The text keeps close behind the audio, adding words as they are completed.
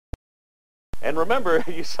And remember,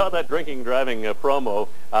 you saw that drinking driving promo.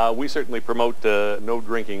 We certainly promote no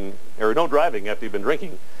drinking or no driving after you've been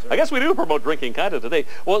drinking. Sure. I guess we do promote drinking kind of today.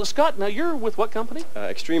 Well, Scott, now you're with what company?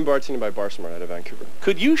 Extreme Bartender by Barsmart out of Vancouver.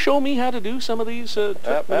 Could you show me how to do some of these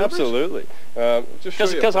Absolutely.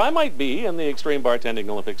 Because I might be in the Extreme Bartending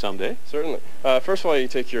Olympics someday. Certainly. First of all, you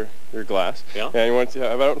take your glass, yeah, and you want to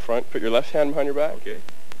have it out in front. Put your left hand behind your back. Okay.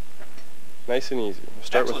 Nice and easy. We'll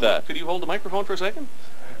start with that. Could you hold the microphone for a second?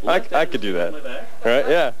 I could do that. All right,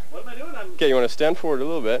 yeah. What am I doing? Okay, you want to stand forward a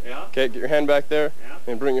little bit. Yeah. Okay, get your hand back there, yeah,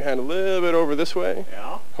 and bring your hand a little bit over this way.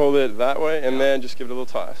 Yeah. Hold it that way, and then just give it a little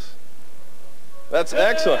toss. That's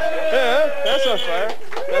excellent. Yeah, that's on fire.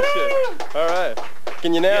 That's it. All right.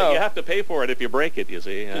 Can you now? Yeah, you have to pay for it if you break it, you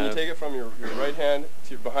see. Can you take it from your right hand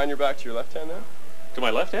to behind your back to your left hand then? To my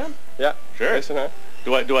left hand? Yeah. Sure. Nice and high.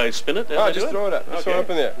 Do I spin it? Oh, just throw it up. Just throw it up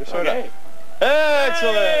in the air. Just throw it up.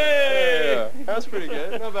 Excellent. Hey! Yeah. That's pretty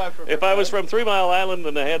good. Not bad for. If I was from 3 Mile Island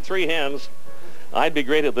and I had 3 hands, I'd be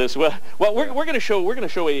great at this. Well, we're going to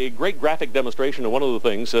show a great graphic demonstration of one of the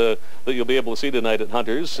things that you'll be able to see tonight at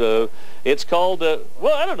Hunter's. It's called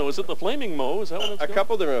well, I don't know. Is it the Flaming Moe? Is that what it's called? A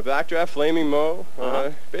couple different backdraft, Flaming Moe.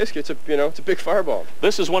 Basically, it's a big fireball.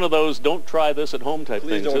 This is one of those don't try this at home type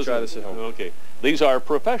things. Please don't try this at home. Okay. These are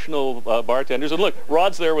professional bartenders, and look,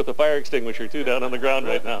 Rod's there with the fire extinguisher too down on the ground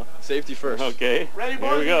right now. Safety first. Okay. Ready, boys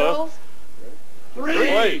Here we go.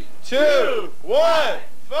 Three, 2, 1,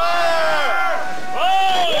 fire!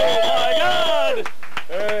 Oh my God!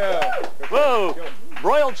 There you go. Whoa!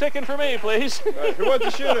 Broiled chicken for me, please. Right, who wants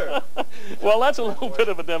the shooter? Well, that's a little bit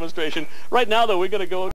of a demonstration. Right now, though, we're going to go